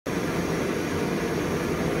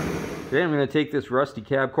Okay, I'm going to take this rusty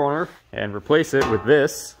cab corner and replace it with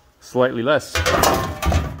this slightly less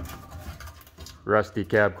rusty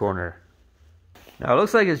cab corner. Now it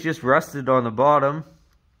looks like it's just rusted on the bottom,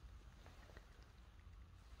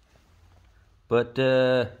 but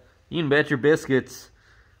you can bet your biscuits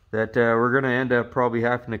that we're going to end up probably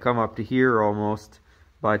having to come up to here almost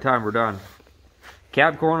by the time we're done.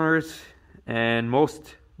 Cab corners and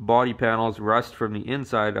most body panels rust from the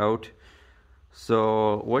inside out,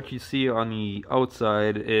 so what you see on the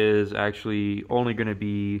outside is actually only going to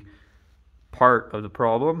be part of the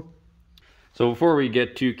problem. So before we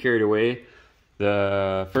get too carried away,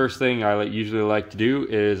 the first thing I usually like to do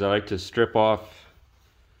is I like to strip off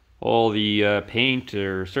all the paint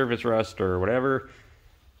or surface rust or whatever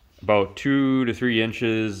about 2 to 3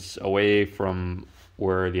 inches away from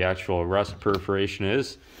where the actual rust perforation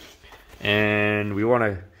is. And we want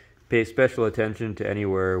to pay special attention to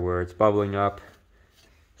anywhere where it's bubbling up.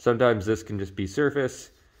 Sometimes this can just be surface,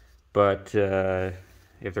 but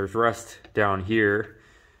if there's rust down here,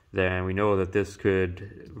 then we know that this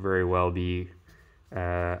could very well be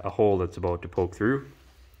a hole that's about to poke through.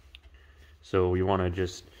 So we want to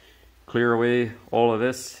just clear away all of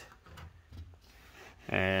this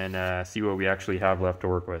and see what we actually have left to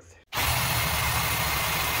work with.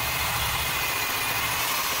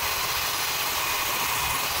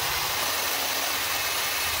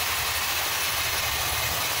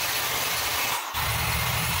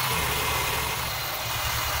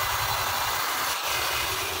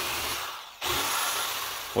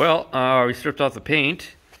 Well, we stripped off the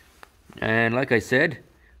paint, and like I said,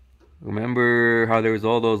 remember how there was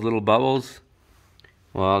all those little bubbles?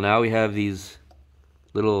 Well, now we have these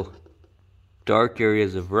little dark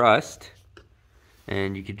areas of rust,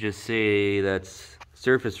 and you could just say that's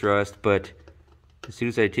surface rust, but as soon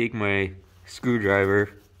as I take my screwdriver,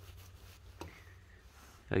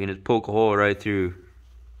 I can just poke a hole right through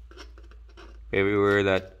everywhere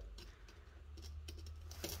that.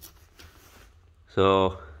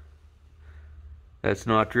 So that's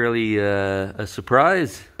not really a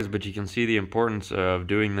surprise, but you can see the importance of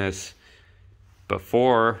doing this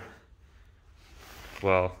before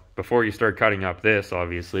you start cutting up this,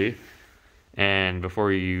 obviously, and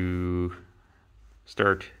before you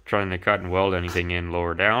start trying to cut and weld anything in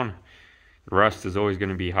lower down. Rust is always going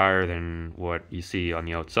to be higher than what you see on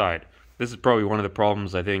the outside. This is probably one of the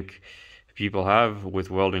problems I think people have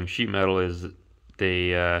with welding sheet metal is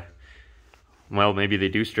they well, maybe they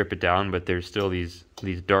do strip it down, but there's still these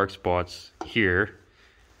dark spots here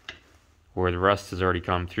where the rust has already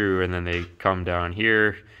come through, and then they come down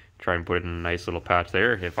here, try and put it in a nice little patch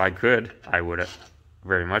there. If I could, I would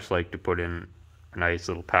very much like to put in a nice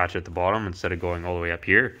little patch at the bottom instead of going all the way up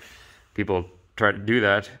here. People try to do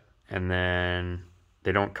that, and then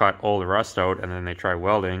they don't cut all the rust out, and then they try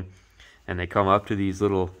welding, and they come up to these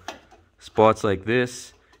little spots like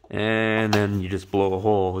this, and then you just blow a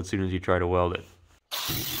hole as soon as you try to weld it.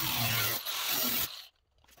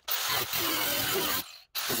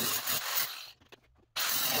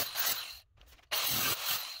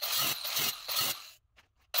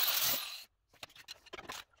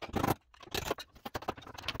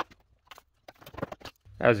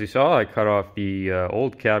 As you saw, I cut off the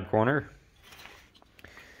old cab corner,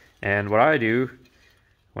 and what I do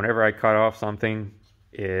whenever I cut off something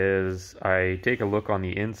is I take a look on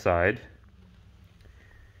the inside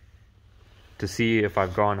to see if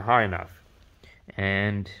I've gone high enough.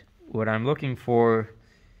 And what I'm looking for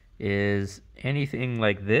is anything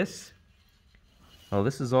like this. Well,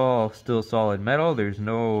 this is all still solid metal, there's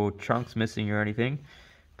no chunks missing or anything,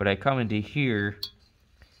 but I come into here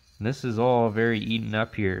and this is all very eaten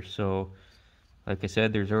up here. So like I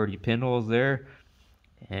said, there's already pinholes there,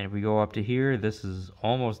 and if we go up to here, this is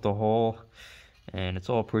almost a hole, and it's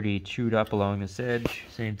all pretty chewed up along this edge.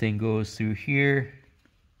 Same thing goes through here.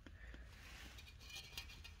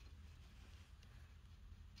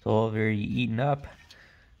 It's all very eaten up.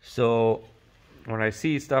 So when I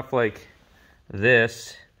see stuff like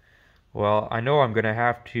this, well, I know I'm gonna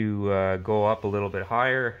have to go up a little bit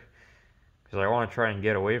higher because I want to try and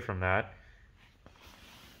get away from that.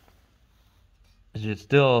 There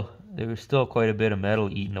was still quite a bit of metal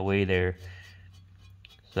eaten away there,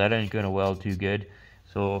 so that ain't gonna weld too good.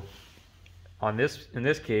 So in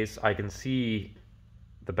this case, I can see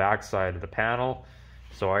the back side of the panel,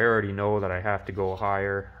 so I already know that I have to go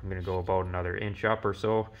higher. I'm gonna go about another inch up or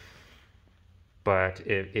so. But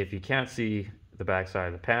if you can't see the back side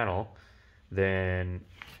of the panel, then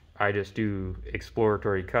I just do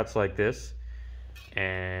exploratory cuts like this,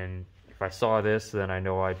 and if I saw this, then I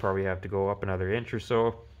know I'd probably have to go up another inch or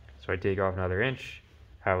so. So I take off another inch,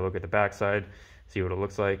 have a look at the back side, see what it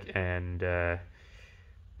looks like, and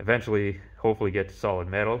eventually hopefully get to solid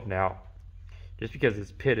metal. Now, just because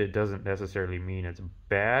it's pitted doesn't necessarily mean it's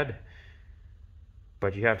bad,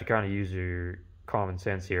 but you have to kind of use your common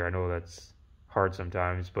sense here. I know that's hard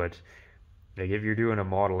sometimes, but like if you're doing a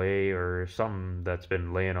Model A or something that's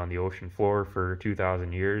been laying on the ocean floor for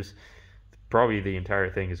 2,000 years, probably the entire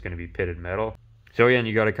thing is going to be pitted metal. So again,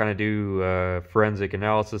 you got to kind of do forensic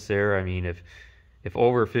analysis there. I mean, if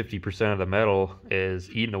over 50% of the metal is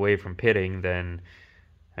eaten away from pitting, then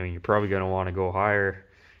I mean, you're probably going to want to go higher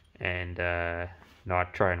and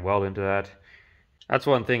not try and weld into that. That's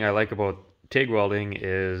one thing I like about TIG welding,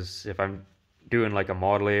 is if I'm doing like a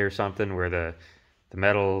Model A or something where the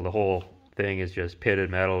metal, the whole thing is just pitted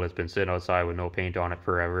metal, it's been sitting outside with no paint on it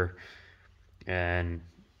forever, and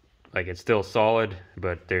like it's still solid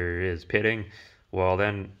but there is pitting, well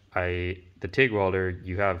then the TIG welder,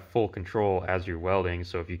 you have full control as you're welding.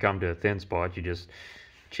 So if you come to a thin spot, you just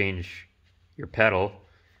change your pedal,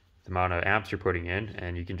 the amount of amps you're putting in,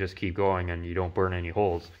 and you can just keep going and you don't burn any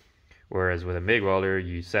holes. Whereas with a MIG welder,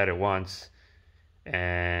 you set it once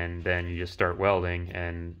and then you just start welding,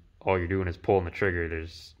 and all you're doing is pulling the trigger.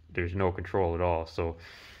 There's no control at all. So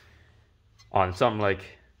on something like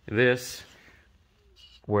this,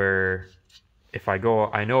 where if I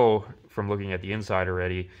go, I know from looking at the inside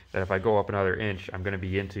already that if I go up another inch, I'm going to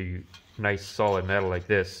be into nice solid metal like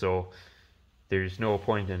this. So there's no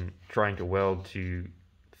point in trying to weld to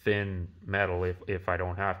thin metal if I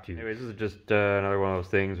don't have to. Anyways, this is just another one of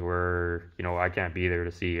those things where, you know, I can't be there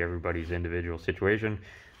to see everybody's individual situation,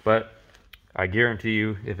 but I guarantee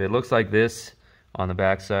you, if it looks like this on the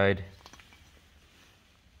backside,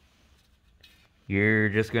 you're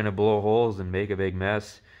just gonna blow holes and make a big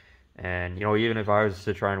mess. And you know, even if I was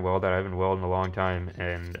to try and weld that, I haven't welded in a long time,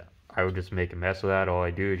 and I would just make a mess of that. All I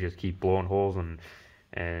do is just keep blowing holes, and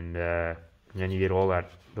then you get all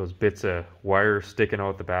those bits of wire sticking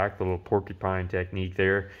out the back, the little porcupine technique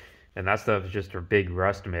there, and that stuff is just a big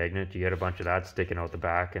rust magnet. You get a bunch of that sticking out the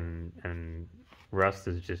back, and rust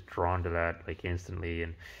is just drawn to that like instantly.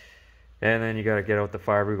 And then you got to get out the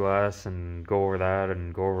fiberglass and go over that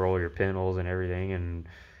and go over all your pinholes and everything, and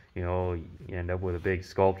you know, you end up with a big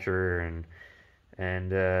sculpture,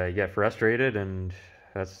 and you get frustrated, and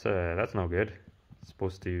that's no good. It's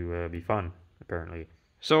supposed to be fun, apparently.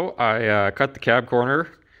 So I cut the cab corner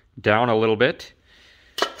down a little bit.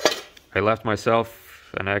 I left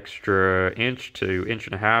myself an extra inch to inch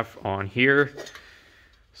and a half on here,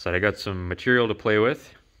 so I got some material to play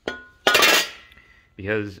with.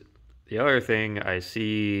 Because the other thing I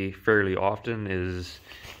see fairly often is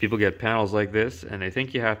people get panels like this and they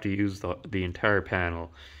think you have to use the entire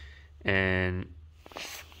panel. And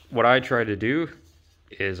what I try to do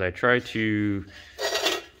is I try to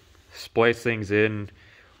splice things in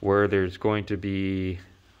where there's going to be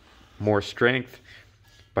more strength.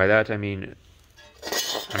 By that I mean,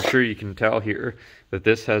 I'm sure you can tell here that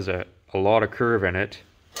this has a lot of curve in it.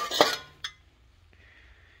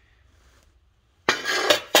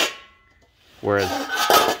 Whereas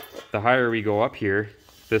the higher we go up here,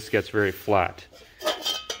 this gets very flat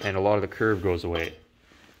and a lot of the curve goes away.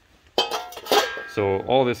 So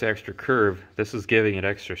all this extra curve, this is giving it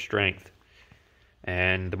extra strength.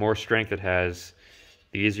 And the more strength it has,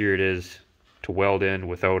 the easier it is to weld in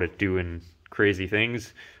without it doing crazy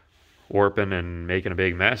things, warping and making a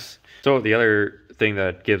big mess. So the other thing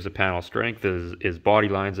that gives a panel strength is body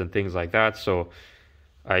lines and things like that. So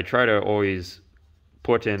I try to always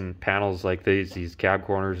put in panels like these cab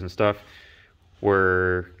corners and stuff,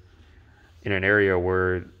 where in an area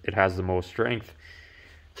where it has the most strength.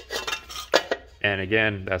 And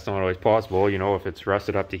again, that's not always possible. You know, if it's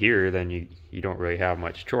rusted up to here, then you don't really have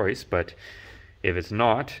much choice. But if it's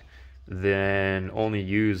not, then only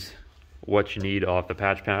use what you need off the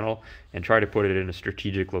patch panel and try to put it in a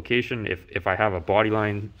strategic location. If I have a body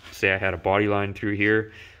line, say I had a body line through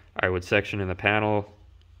here, I would section in the panel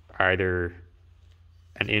either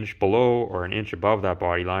an inch below or an inch above that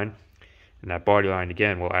body line. And that body line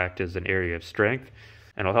again will act as an area of strength,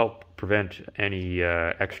 and it'll help prevent any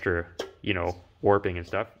extra, you know, warping and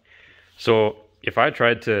stuff. So if I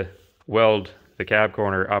tried to weld the cab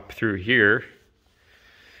corner up through here,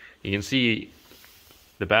 you can see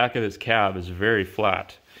the back of this cab is very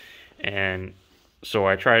flat. And so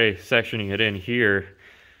I try sectioning it in here.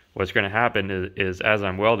 What's going to happen is as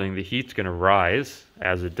I'm welding, the heat's going to rise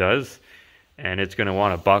as it does, and it's going to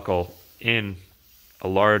want to buckle in a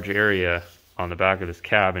large area on the back of this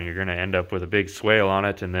cab, and you're going to end up with a big swale on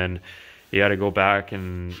it. And then you got to go back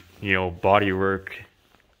and, you know, body work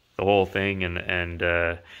the whole thing, and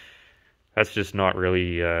that's just not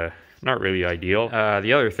really ideal.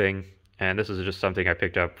 The other thing, and this is just something I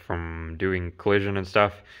picked up from doing collision and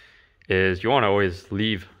stuff, is you want to always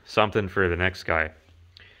leave something for the next guy.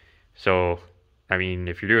 So, I mean,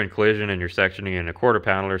 if you're doing collision and you're sectioning in a quarter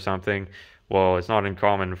panel or something, well, it's not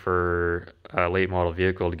uncommon for a late model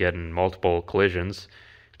vehicle to get in multiple collisions,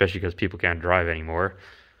 especially because people can't drive anymore.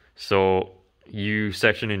 So you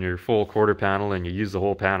section in your full quarter panel and you use the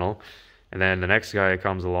whole panel, and then the next guy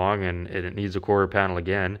comes along and it needs a quarter panel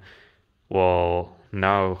again. Well,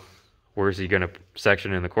 now where's he going to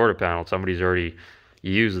section in the quarter panel? Somebody's already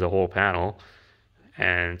used the whole panel.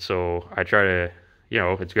 And so I try to, you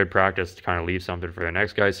know, it's good practice to kind of leave something for the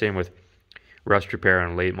next guy. Same with rust repair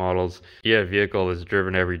on late models. Yeah, a vehicle is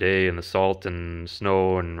driven every day in the salt and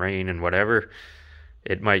snow and rain and whatever.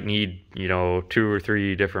 It might need, you know, 2 or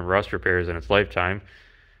 3 different rust repairs in its lifetime.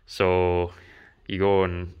 So you go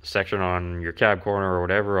and section on your cab corner or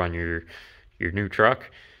whatever on your new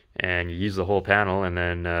truck, and you use the whole panel, and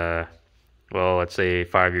then well, let's say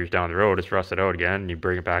 5 years down the road it's rusted out again, and you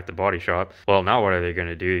bring it back to the body shop. Well, now what are they going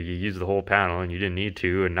to do? You use the whole panel and you didn't need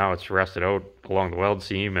to, and now it's rusted out along the weld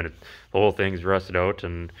seam, and the whole thing's rusted out,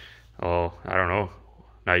 and well, I don't know,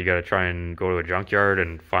 now you got to try and go to a junkyard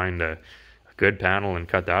and find a good panel and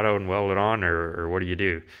cut that out and weld it on, or what do you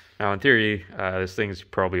do? Now in theory, this thing's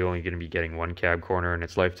probably only going to be getting 1 cab corner in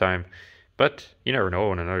its lifetime, but you never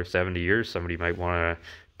know, in another 70 years somebody might want to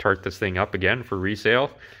tart this thing up again for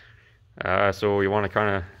resale. So we want to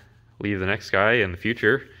kind of leave the next guy in the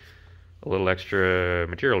future a little extra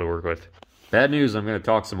material to work with. Bad news, I'm going to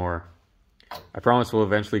talk some more. I promise we'll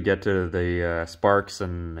eventually get to the sparks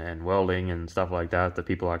and welding and stuff like that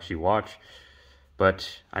people actually watch. But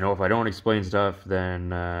I know if I don't explain stuff, then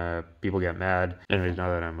people get mad. Anyways, now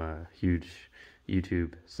that I'm a huge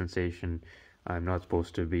YouTube sensation, I'm not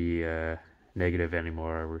supposed to be negative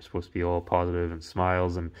anymore. We're supposed to be all positive and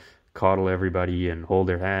smiles and coddle everybody and hold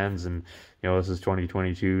their hands, and you know, this is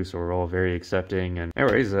 2022, so we're all very accepting. And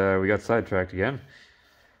anyways, we got sidetracked again.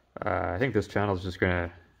 I think this channel is just gonna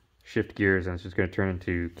shift gears, and it's just gonna turn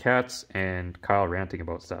into cats and Kyle ranting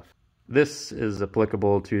about stuff. This is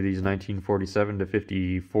applicable to these 1947 to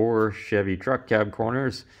 54 Chevy truck cab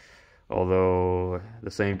corners, although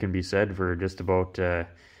the same can be said for just about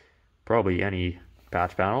probably any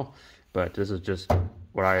patch panel. But this is just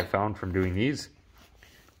what I have found from doing these,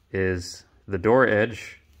 is the door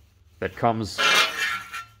edge that comes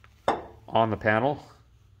on the panel,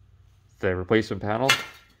 the replacement panel,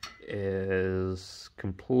 is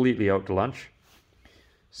completely out to lunch.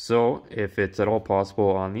 So if it's at all possible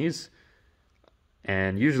on these,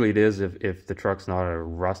 and usually it is if the truck's not a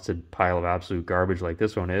rusted pile of absolute garbage like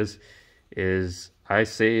this one is I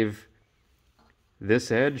save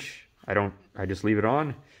this edge. I just leave it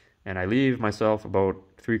on, and I leave myself about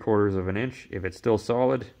 3/4 of an inch if it's still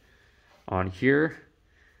solid on here.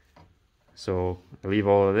 So I leave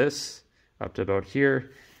all of this up to about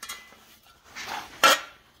here,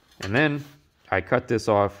 and then I cut this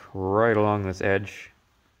off right along this edge,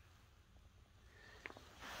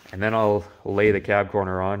 and then I'll lay the cab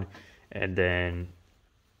corner on, and then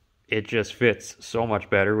it just fits so much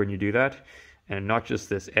better when you do that. And not just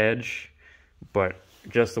this edge, but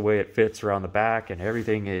just the way it fits around the back and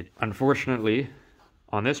everything. Unfortunately,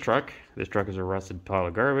 on this truck is a rusted pile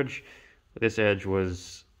of garbage. This edge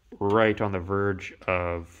was right on the verge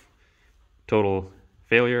of total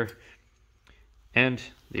failure. And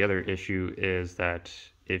the other issue is that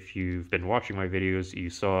if you've been watching my videos, you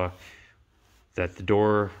saw that the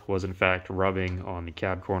door was in fact rubbing on the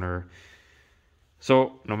cab corner.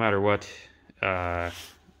 So no matter what, the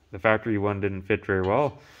factory one didn't fit very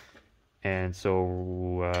well, and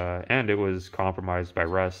so and it was compromised by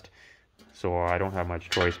rust, so I don't have much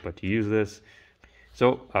choice but to use this.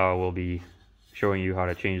 So we'll be showing you how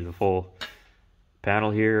to change the full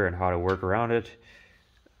panel here and how to work around it.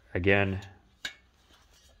 Again,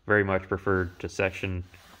 very much preferred to section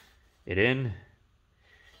it in,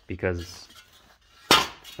 because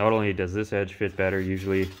not only does this edge fit better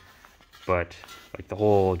usually, but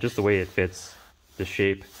like just the way it fits, the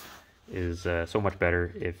shape is so much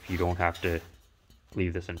better if you don't have to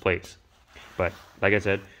leave this in place. But like I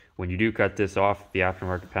said, when you do cut this off, the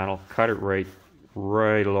aftermarket panel, cut it right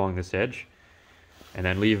along this edge, and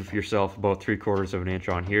then leave yourself about 3/4 of an inch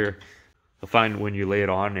on here. You'll find when you lay it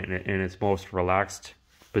on in its most relaxed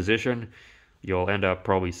position, you'll end up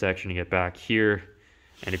probably sectioning it back here,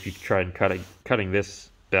 and if you try and cutting this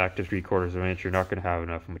back to 3/4 of an inch, you're not going to have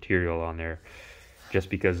enough material on there, just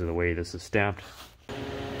because of the way this is stamped.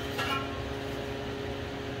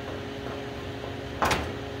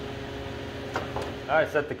 I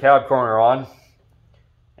set the cab corner on,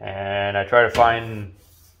 and I try to find,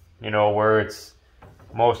 you know, where it's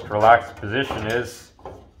most relaxed position is.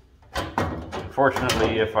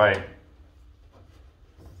 Unfortunately, if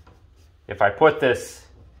I put this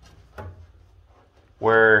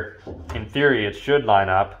where in theory it should line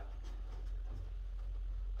up,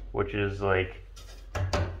 which is like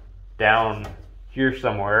down here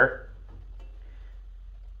somewhere,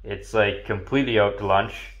 it's like completely out to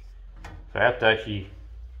lunch. So I have to actually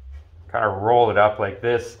kind of roll it up like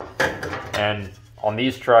this. And on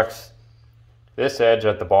these trucks, this edge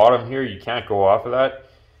at the bottom here, you can't go off of that.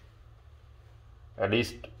 At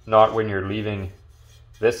least not when you're leaving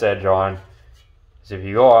this edge on. So if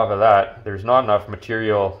you go off of that, there's not enough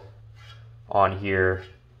material on here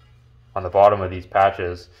on the bottom of these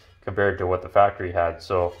patches compared to what the factory had.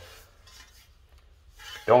 So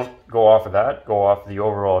don't go off of that, go off the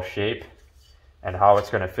overall shape and how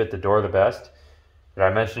it's going to fit the door the best. Did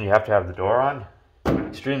I mention you have to have the door on?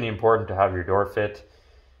 Extremely important to have your door fit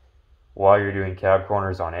while you're doing cab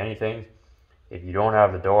corners on anything. If you don't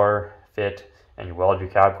have the door fit and you weld your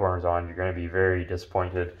cab corners on, you're going to be very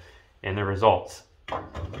disappointed in the results.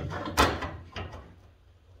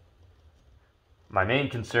 My main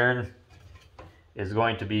concern is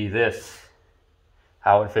going to be this,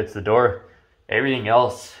 how it fits the door. Everything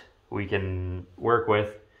else we can work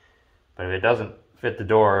with, but if it doesn't fit the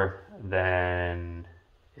door, then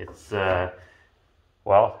it's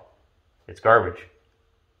well, it's garbage.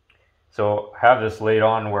 So have this laid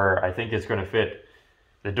on where I think it's going to fit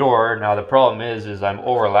the door. Now the problem is I'm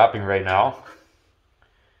overlapping right now,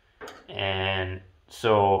 and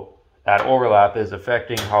so that overlap is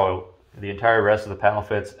affecting how the entire rest of the panel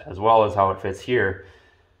fits, as well as how it fits here.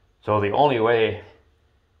 So the only way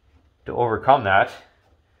to overcome that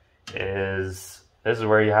is, this is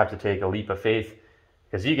where you have to take a leap of faith,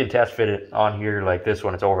 because you can test fit it on here like this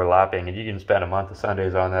when it's overlapping, and you can spend a month of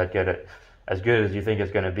Sundays on that, get it as good as you think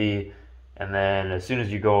it's going to be, and then as soon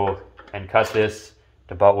as you go and cut this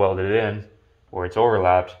to butt weld it in where it's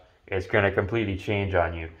overlapped, it's going to completely change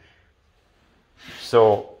on you.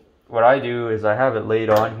 So what I do is I have it laid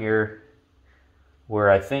on here where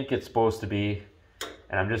I think it's supposed to be,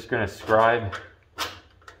 and I'm just going to scribe.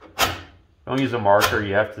 Don't use a marker,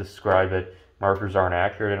 you have to scribe it. Markers aren't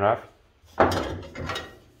accurate enough.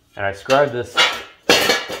 And I scribe this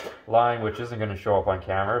line, which isn't going to show up on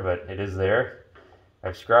camera, but it is there.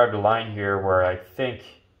 I've scribed a line here where I think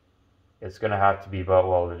it's going to have to be butt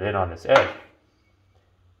welded in on this edge.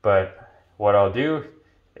 But what I'll do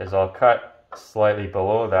is I'll cut slightly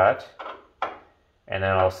below that, and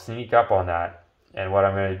then I'll sneak up on that. And what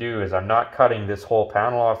I'm going to do is I'm not cutting this whole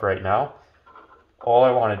panel off right now. All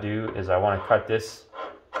I want to do is I want to cut this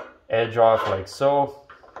edge off like so,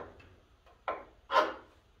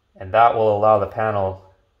 and that will allow the panel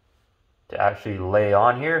to actually lay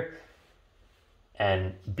on here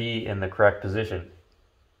and be in the correct position.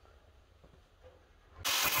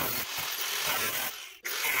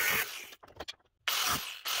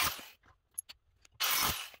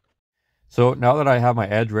 So now that I have my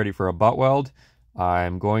edge ready for a butt weld,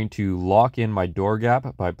 I'm going to lock in my door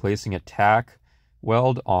gap by placing a tack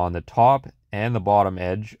weld on the top and the bottom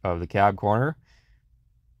edge of the cab corner.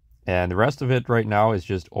 And the rest of it right now is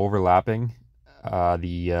just overlapping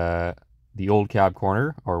the old cab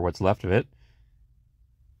corner, or what's left of it.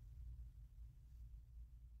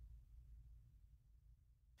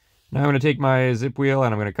 Now I'm going to take my zip wheel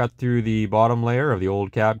and I'm going to cut through the bottom layer of the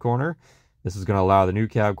old cab corner. This is going to allow the new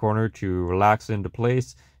cab corner to relax into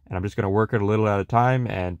place, and I'm just going to work it a little at a time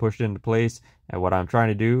and push it into place. And what I'm trying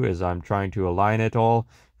to do is I'm trying to align it all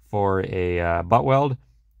for a butt weld.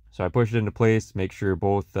 So I push it into place, make sure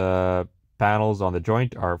both panels on the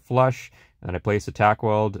joint are flush, and then I place a tack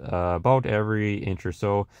weld about every inch or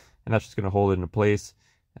so, and that's just going to hold it into place.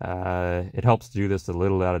 It helps to do this a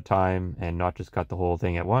little at a time and not just cut the whole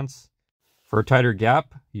thing at once. For a tighter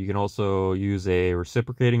gap, you can also use a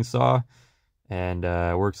reciprocating saw, and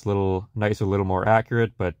works a little nicer, a little more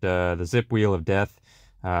accurate, but the zip wheel of death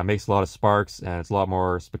makes a lot of sparks, and it's a lot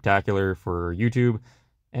more spectacular for YouTube.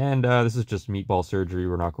 And this is just meatball surgery.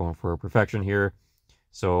 We're not going for perfection here,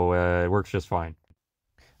 so it works just fine.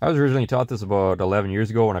 I was originally taught this about 11 years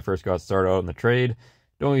ago when I first got started out in the trade.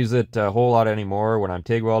 Don't use it a whole lot anymore when I'm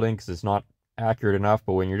TIG welding, because it's not accurate enough,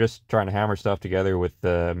 but when you're just trying to hammer stuff together with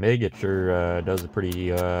MIG, it sure does a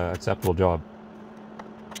pretty acceptable job.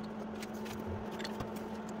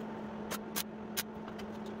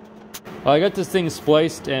 Well, I got this thing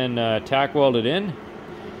spliced and tack welded in,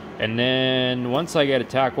 and then once I get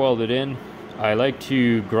it tack welded in, I like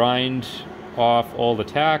to grind off all the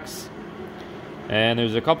tacks, and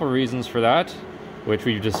there's a couple reasons for that, which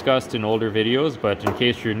we've discussed in older videos, but in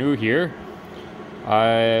case you're new here,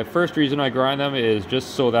 First reason I grind them is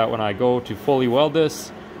just so that when I go to fully weld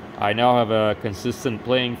this, I now have a consistent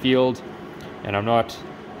playing field, and I'm not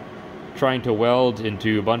trying to weld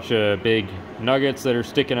into a bunch of big nuggets that are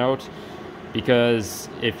sticking out, because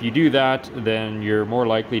if you do that, then you're more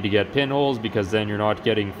likely to get pinholes, because then you're not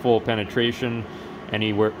getting full penetration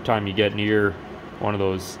any time you get near one of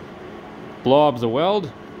those blobs of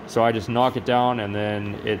weld. So I just knock it down, and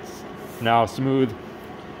then it's now smooth,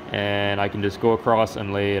 and I can just go across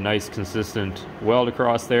and lay a nice consistent weld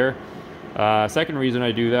across there. Second reason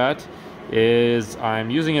I do that is I'm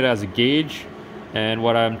using it as a gauge, and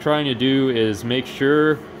what I'm trying to do is make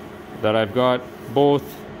sure that I've got both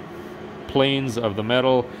planes of the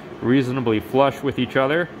metal reasonably flush with each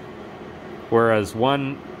other, whereas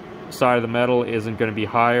one side of the metal isn't going to be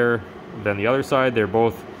higher than the other side. They're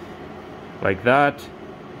both like that.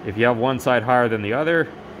 If you have one side higher than the other,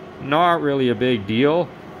 not really a big deal,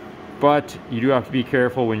 but you do have to be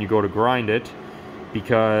careful when you go to grind it,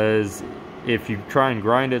 because if you try and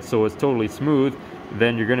grind it so it's totally smooth,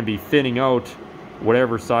 then you're going to be thinning out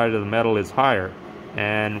whatever side of the metal is higher.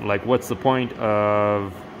 And like, what's the point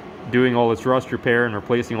of doing all this rust repair and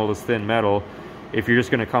replacing all this thin metal if you're just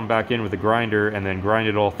going to come back in with a grinder and then grind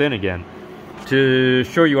it all thin again? To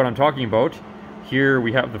show you what I'm talking about, here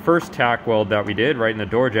we have the first tack weld that we did right in the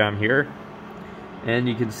door jamb here, and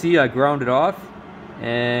you can see I ground it off,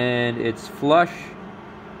 and it's flush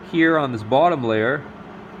here on this bottom layer,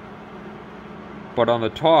 but on the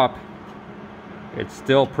top it's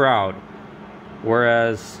still proud.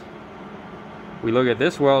 Whereas we look at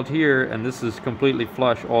this weld here, and this is completely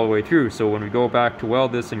flush all the way through. So when we go back to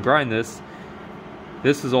weld this and grind this,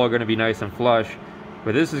 this is all going to be nice and flush,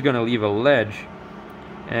 but this is going to leave a ledge.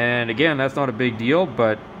 And again, that's not a big deal,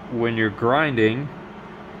 but when you're grinding,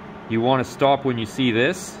 you want to stop when you see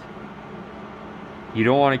this. You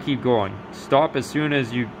don't want to keep going. Stop as soon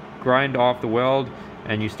as you grind off the weld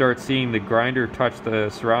and you start seeing the grinder touch the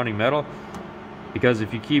surrounding metal, because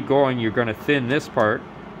if you keep going, you're going to thin this part.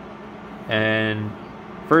 And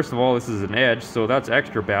first of all, this is an edge, so that's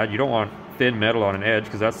extra bad. You don't want thin metal on an edge,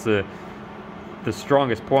 because that's the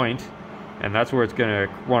strongest point, and that's where it's going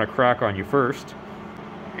to want to crack on you first.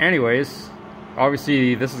 Anyways,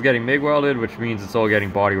 obviously this is getting MIG welded, which means it's all getting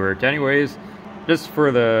body worked anyways. Just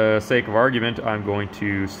for the sake of argument, I'm going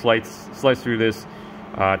to slice through this,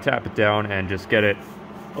 tap it down, and just get it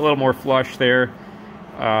a little more flush there,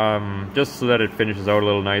 just so that it finishes out a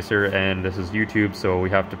little nicer. And this is YouTube, so we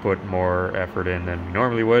have to put more effort in than we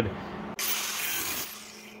normally would.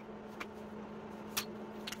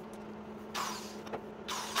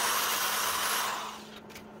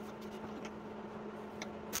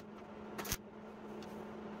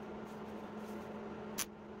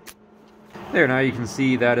 There, now you can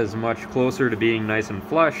see that is much closer to being nice and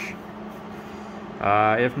flush.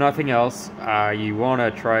 If nothing else, you want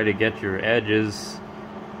to try to get your edges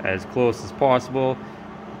as close as possible.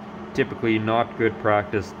 Typically not good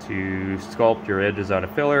practice to sculpt your edges out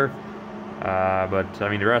of filler, but I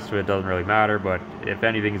mean the rest of it doesn't really matter. But if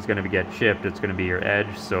anything is going to get chipped, it's going to be your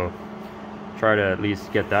edge, so try to at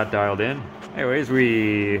least get that dialed in. Anyways,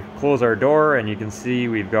 we close our door, and you can see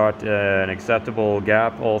we've got an acceptable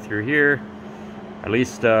gap all through here, at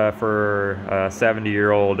least for a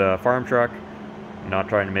 70-year-old farm truck. I'm not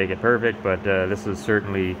trying to make it perfect, but this is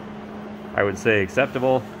certainly, I would say,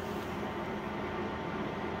 acceptable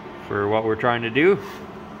for what we're trying to do.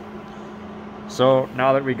 So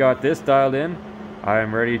now that we got this dialed in,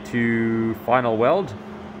 I'm ready to final weld,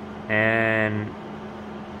 and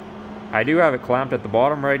I do have it clamped at the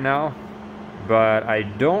bottom right now, but I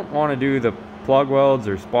don't want to do the plug welds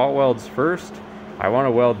or spot welds first. I want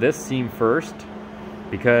to weld this seam first,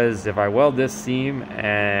 because if I weld this seam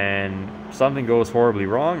and something goes horribly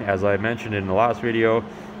wrong, as I mentioned in the last video,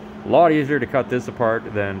 a lot easier to cut this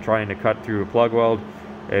apart than trying to cut through a plug weld.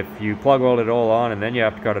 If you plug weld it all on and then you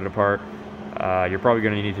have to cut it apart, you're probably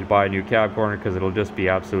going to need to buy a new cab corner, because it'll just be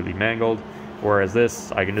absolutely mangled. Whereas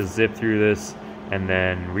this, I can just zip through this and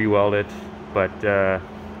then re-weld it. But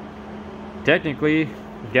technically,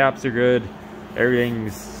 gaps are good. Everything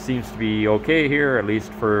seems to be okay here, at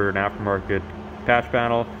least for an aftermarket patch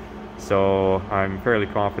panel. So I'm fairly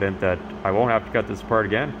confident that I won't have to cut this apart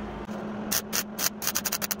again.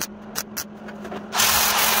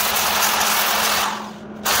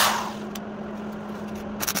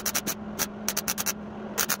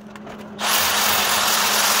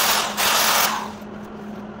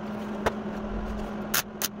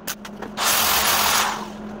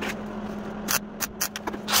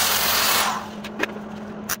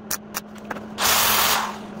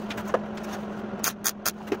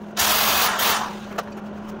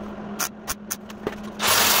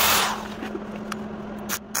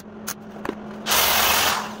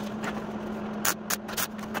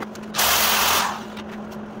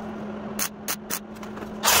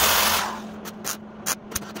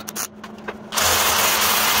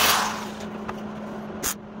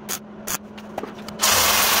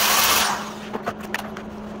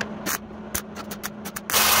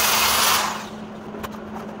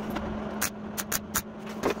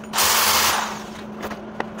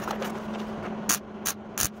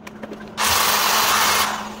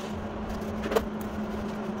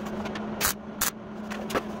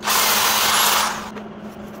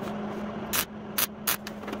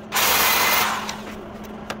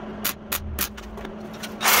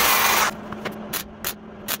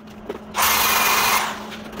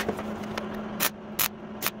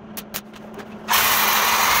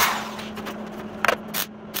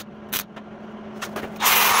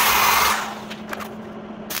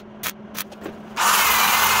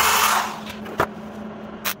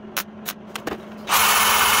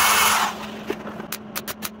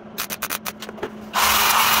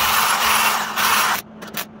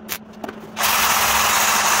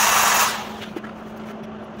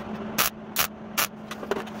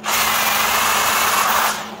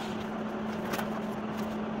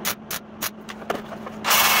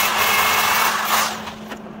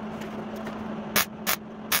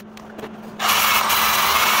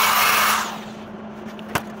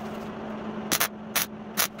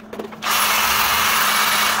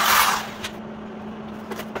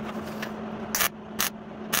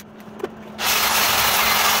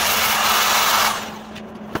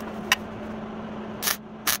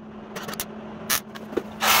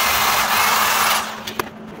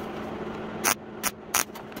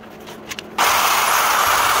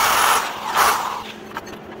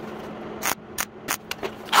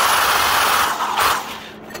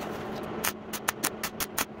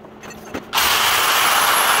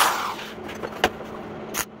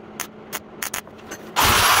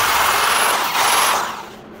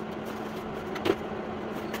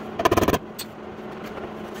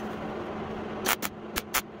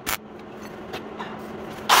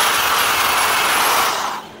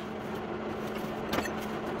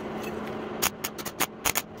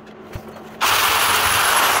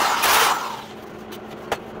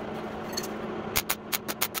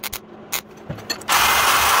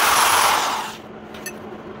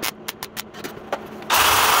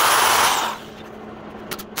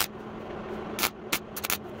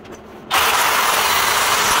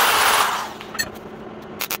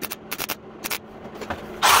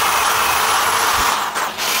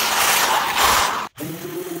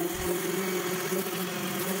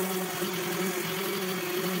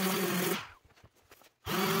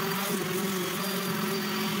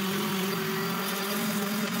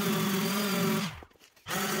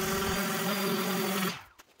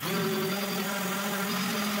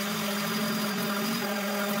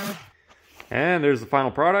 And there's the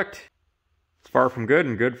final product. It's far from good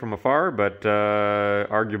and good from afar, but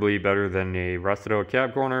arguably better than a rusted out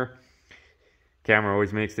cab corner. Camera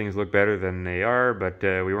always makes things look better than they are, but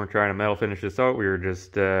we weren't trying to metal finish this out. We were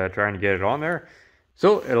just trying to get it on there.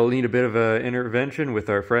 So it'll need a bit of an intervention with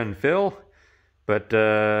our friend Phil, but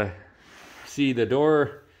see, the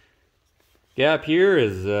door gap here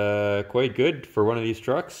is quite good for one of these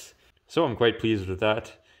trucks. So I'm quite pleased with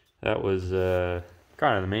that. That was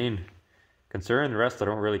kind of the main concern. The rest I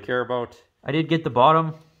don't really care about. I did get the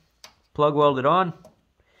bottom plug welded on.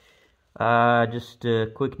 Just a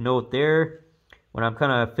quick note there. When I'm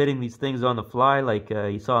kind of fitting these things on the fly, like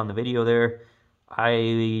you saw in the video there,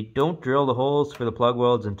 I don't drill the holes for the plug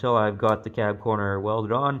welds until I've got the cab corner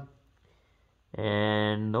welded on.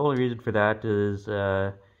 And the only reason for that is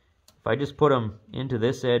if I just put them into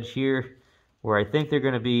this edge here, where I think they're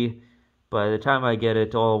going to be, by the time I get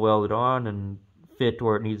it all welded on and fit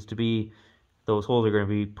where it needs to be, those holes are going to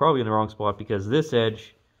be probably in the wrong spot, because this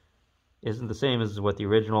edge isn't the same as what the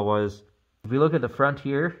original was. If we look at the front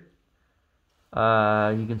here,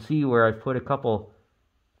 you can see where I've put a couple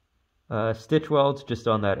stitch welds just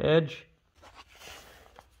on that edge.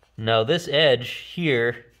 Now this edge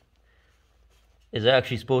here is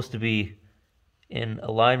actually supposed to be in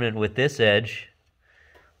alignment with this edge,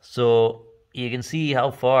 so you can see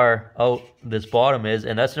how far out this bottom is,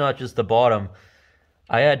 and that's not just the bottom.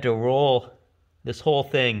 I had to roll this whole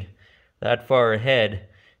thing that far ahead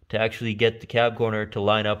to actually get the cab corner to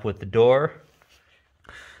line up with the door.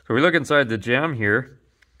 So we look inside the jam here.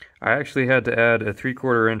 I actually had to add a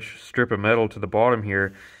 3/4 inch strip of metal to the bottom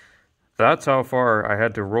here. That's how far I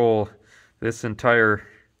had to roll this entire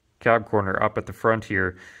cab corner up at the front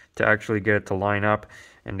here to actually get it to line up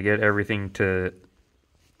and to get everything to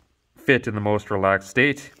fit in the most relaxed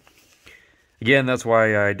state. Again, that's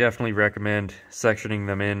why I definitely recommend sectioning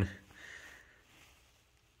them in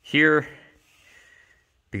here,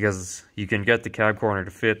 because you can get the cab corner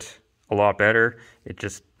to fit a lot better. It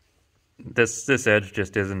just, this edge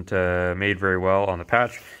just isn't made very well on the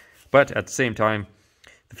patch. But at the same time,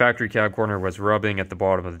 the factory cab corner was rubbing at the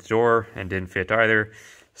bottom of the door and didn't fit either.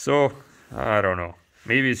 So I don't know,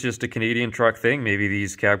 maybe it's just a Canadian truck thing. Maybe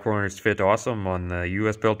these cab corners fit awesome on the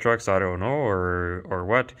US built trucks, I don't know, or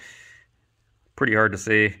what. Pretty hard to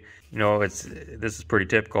say. You know, this is pretty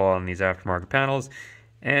typical on these aftermarket panels,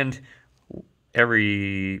 and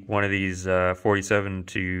every one of these 47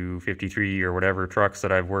 to 53 or whatever trucks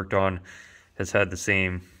that I've worked on has had the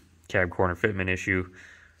same cab corner fitment issue.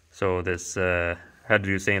 So this had to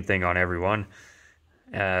do the same thing on every one.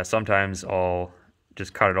 Sometimes I'll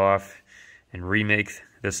just cut it off and remake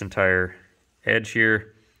this entire edge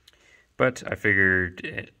here, but I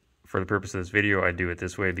figured for the purpose of this video I'd do it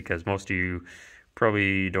this way, because most of you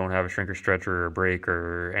probably don't have a shrinker stretcher or brake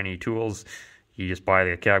or any tools. You just buy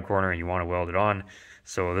the cab corner and you want to weld it on.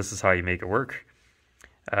 So this is how you make it work.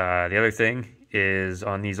 The other thing is,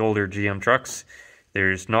 on these older GM trucks,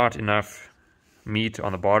 there's not enough meat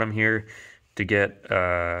on the bottom here to get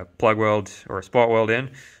a plug weld or a spot weld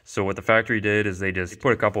in. So what the factory did is they just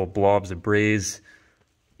put a couple of blobs of braze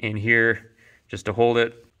in here just to hold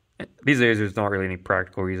it. These days there's not really any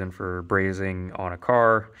practical reason for brazing on a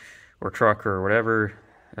car or truck or whatever,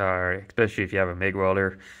 especially if you have a MIG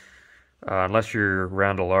welder. Unless you're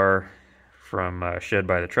Randall R from Shed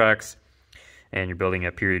by the Tracks and you're building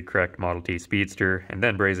a period correct Model T Speedster, and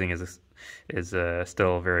then brazing is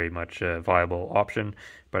still very much a viable option.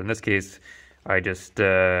 But in this case, I just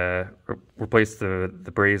replaced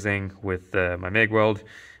the brazing with my MIG weld.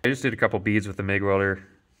 I just did a couple beads with the MIG welder.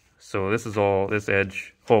 So this is all, this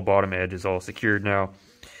edge, whole bottom edge is all secured now.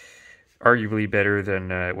 Arguably better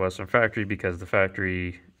than it was from factory, because the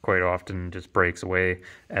factory quite often just breaks away,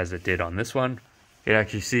 as it did on this one. You can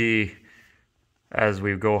actually see as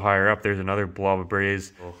we go higher up, there's another blob of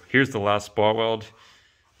braze. Here's the last spot weld,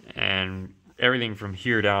 and everything from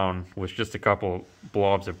here down was just a couple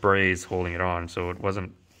blobs of braze holding it on, so it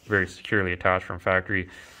wasn't very securely attached from factory.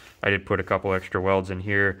 I did put a couple extra welds in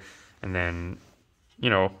here, and then, you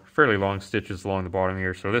know, fairly long stitches along the bottom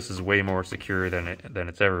here. So this is way more secure than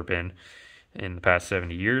it's ever been in the past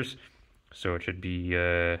 70 years. So it should be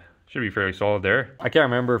fairly solid there. I can't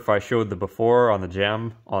remember if I showed the before on the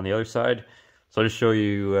jam on the other side. So I'll just show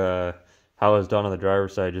you how it was done on the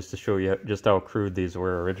driver's side, just to show you just how crude these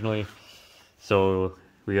were originally. So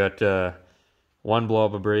we got one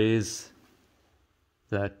blob of braze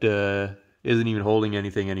that isn't even holding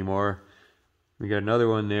anything anymore. We got another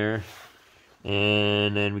one there,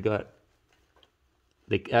 and then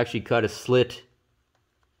they actually cut a slit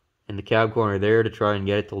in the cab corner there to try and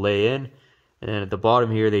get it to lay in, and then at the bottom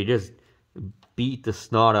here they just beat the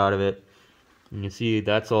snot out of it You can see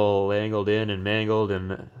that's all angled in and mangled,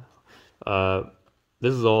 and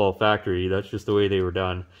this is all factory. That's just the way they were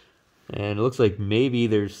done. And it looks like maybe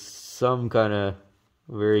there's some kind of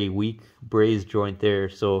very weak braze joint there,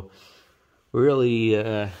 so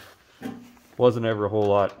really wasn't ever a whole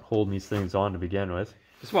lot holding these things on to begin with.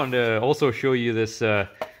 Just wanted to also show you this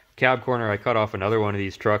cab corner. I cut off another one of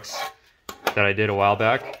these trucks that I did a while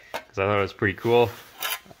back because I thought it was pretty cool.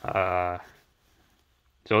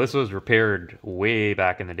 So this was repaired way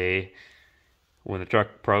back in the day when the truck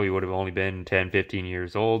probably would have only been 10-15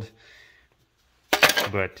 years old.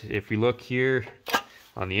 But if we look here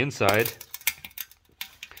on the inside,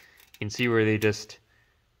 you can see where they just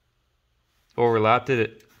overlapped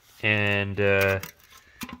it, and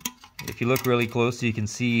if you look really close, you can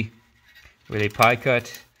see where they pie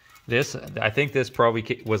cut this. I think this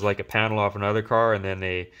probably was like a panel off another car, and then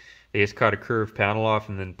they just cut a curved panel off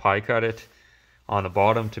and then pie cut it on the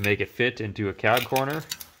bottom to make it fit into a cab corner.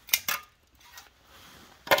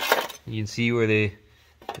 You can see where they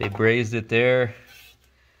brazed it there,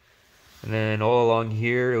 and then all along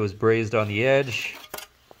here it was brazed on the edge,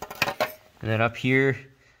 and then up here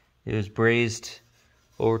it was brazed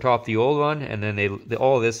over top the old one, and then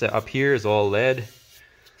all this up here is all lead,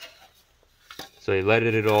 so they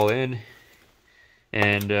leaded it all in,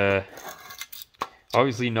 and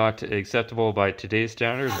obviously not acceptable by today's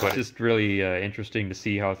standards, but just really interesting to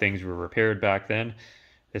see how things were repaired back then.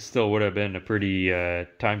 It still would have been a pretty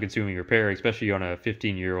time-consuming repair, especially on a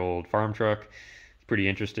 15-year-old farm truck. It's pretty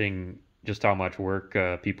interesting just how much work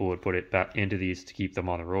people would put it back into these to keep them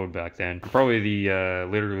on the road back then. I'm probably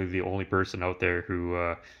literally the only person out there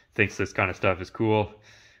who thinks this kind of stuff is cool.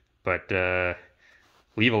 But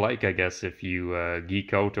leave a like, I guess, if you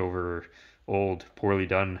geek out over old, poorly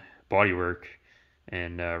done bodywork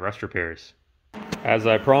and rust repairs. As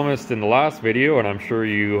I promised in the last video, and I'm sure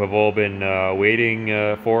you have all been waiting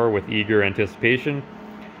for with eager anticipation,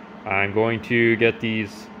 I'm going to get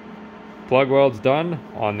these plug welds done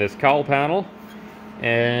on this cowl panel,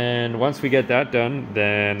 and once we get that done,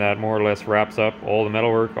 then that more or less wraps up all the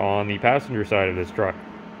metalwork on the passenger side of this truck.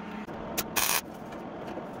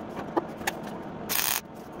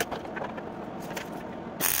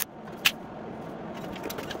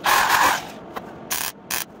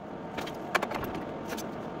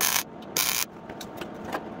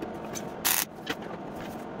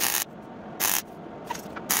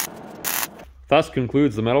 Thus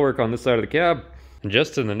concludes the metalwork on this side of the cab, and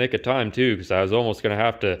just in the nick of time too, because I was almost going to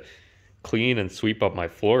have to clean and sweep up my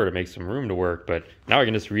floor to make some room to work, but now I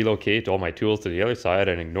can just relocate all my tools to the other side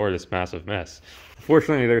and ignore this massive mess.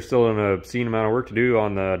 Fortunately, there's still an obscene amount of work to do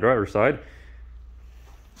on the driver's side.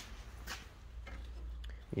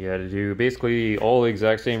 You had to do basically all the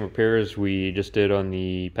exact same repairs we just did on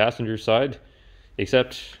the passenger side,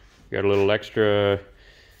 except we got a little extra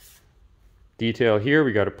detail here.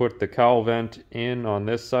 We got to put the cowl vent in on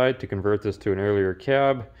this side to convert this to an earlier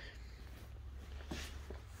cab,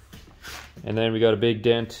 and then we got a big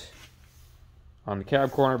dent on the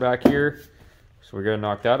cab corner back here, so we're gonna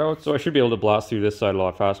knock that out. So I should be able to blast through this side a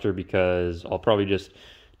lot faster, because I'll probably just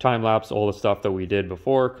time lapse all the stuff that we did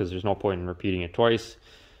before, because there's no point in repeating it twice.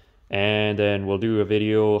 And then we'll do a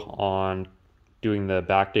video on doing the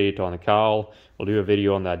back date on the cowl. We'll do a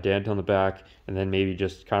video on that dent on the back, and then maybe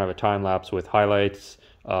just kind of a time lapse with highlights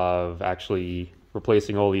of actually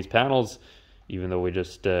replacing all these panels. Even though we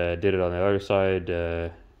just did it on the other side,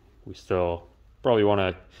 we still probably want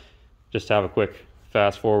to just have a quick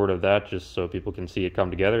fast forward of that, just so people can see it come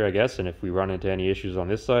together, I guess. And if we run into any issues on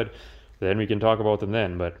this side, then we can talk about them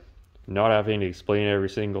then. But not having to explain every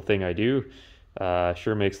single thing I do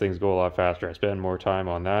sure makes things go a lot faster. I spend more time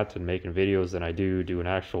on that and making videos than I do doing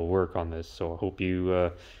actual work on this. So I hope you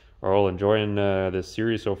are all enjoying this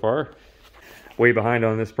series so far. Way behind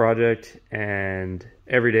on this project, and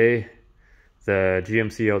every day the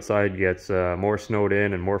GMC outside gets more snowed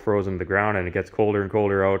in and more frozen to the ground, and it gets colder and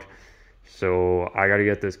colder out. So I got to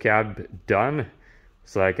get this cab done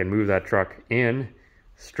so I can move that truck in,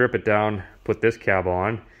 strip it down, put this cab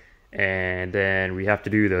on, and then we have to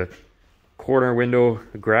do the corner window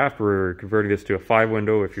graft. We're converting this to a 5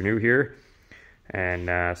 window if you're new here, and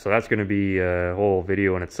so that's going to be a whole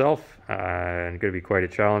video in itself, and going to be quite a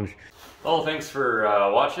challenge. Well, thanks for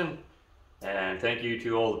watching, and thank you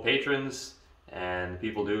to all the patrons and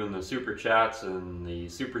people doing the super chats and the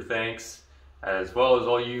super thanks, as well as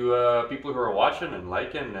all you people who are watching and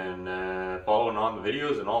liking and following on the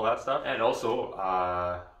videos and all that stuff. And also,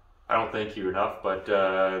 I don't thank you enough, but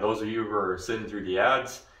those of you who are sitting through the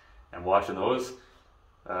ads and watching those,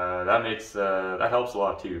 that helps a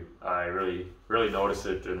lot too. I really notice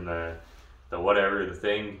it in the whatever the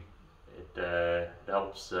thing. It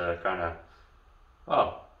helps kind of,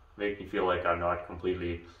 well, make me feel like I'm not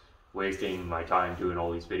completely wasting my time doing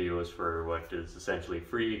all these videos for what is essentially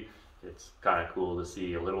free. It's kind of cool to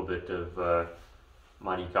see a little bit of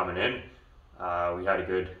money coming in. We had a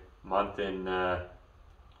good month in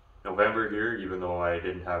November here, even though I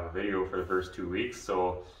didn't have a video for the first 2 weeks,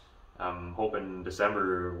 so I'm hoping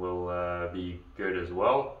December will be good as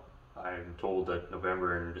well. I'm told that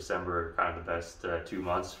November and December are kind of the best 2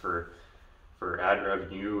 months for ad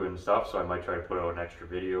revenue and stuff, so I might try to put out an extra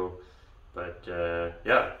video. But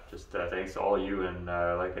yeah, just thanks to all of you, and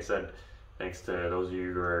like I said, thanks to those of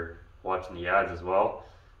you who are watching the ads as well.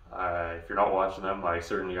 If you're not watching them, I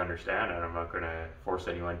certainly understand, and I'm not going to force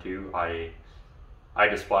anyone to. I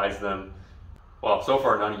despise them. Well, so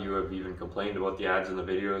far none of you have even complained about the ads in the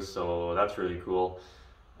videos, so that's really cool.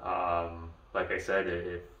 Like I said,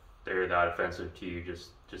 if they're that offensive to you,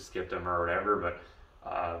 just skip them or whatever. But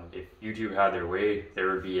if YouTube had their way,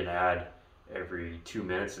 there would be an ad every 2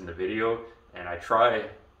 minutes in the video, and I try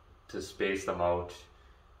to space them out.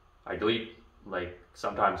 I delete like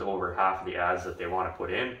sometimes over half of the ads that they want to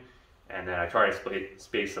put in, and then I try to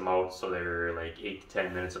space them out so they're like 8 to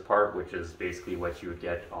 10 minutes apart, which is basically what you would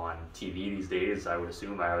get on TV these days. I would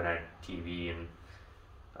assume. I haven't had TV in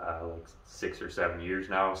like 6 or 7 years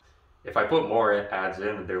now. If I put more ads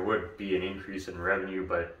in, there would be an increase in revenue,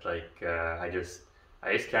 but like I just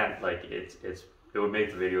can't, like, it would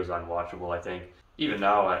make the videos unwatchable, I think. Even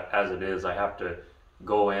now, as it is, I have to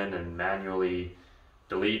go in and manually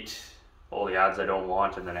delete all the ads I don't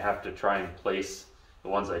want, and then I have to try and place the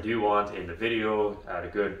ones I do want in the video at a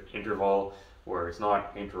good interval where it's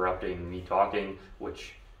not interrupting me talking,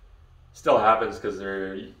 which still happens because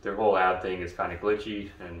their whole ad thing is kind of glitchy,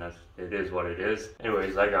 and it is what it is.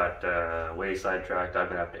 Anyways, I got way sidetracked. I'm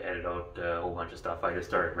gonna have to edit out a whole bunch of stuff. I just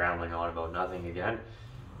started rambling on about nothing again.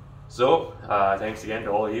 So thanks again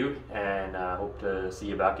to all of you, and hope to see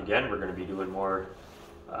you back again. We're going to be doing more,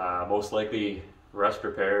 most likely, rust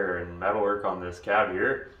repair and metal work on this cab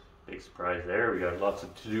here. Big surprise there. We got lots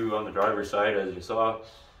to do on the driver's side, as you saw.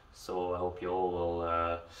 So I hope you all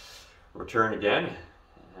will return again,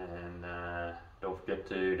 and don't forget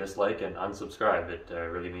to dislike and unsubscribe. It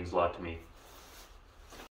really means a lot to me.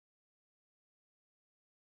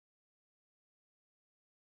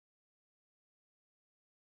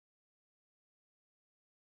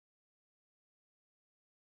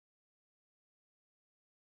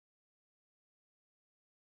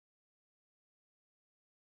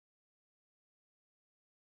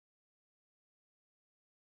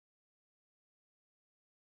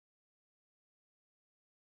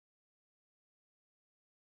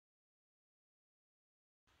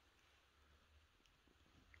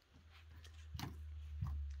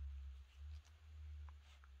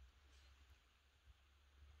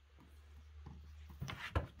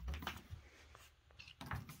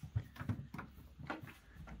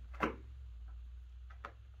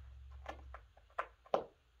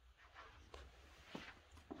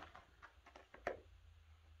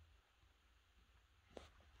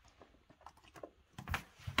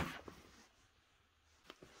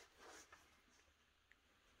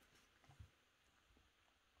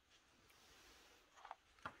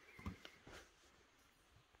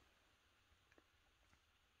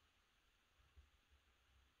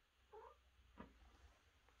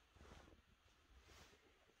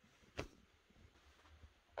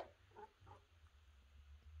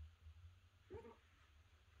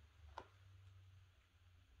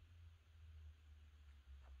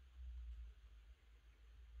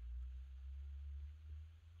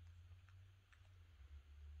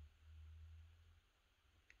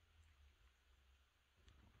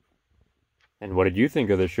 And what did you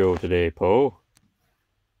think of the show today, Poe?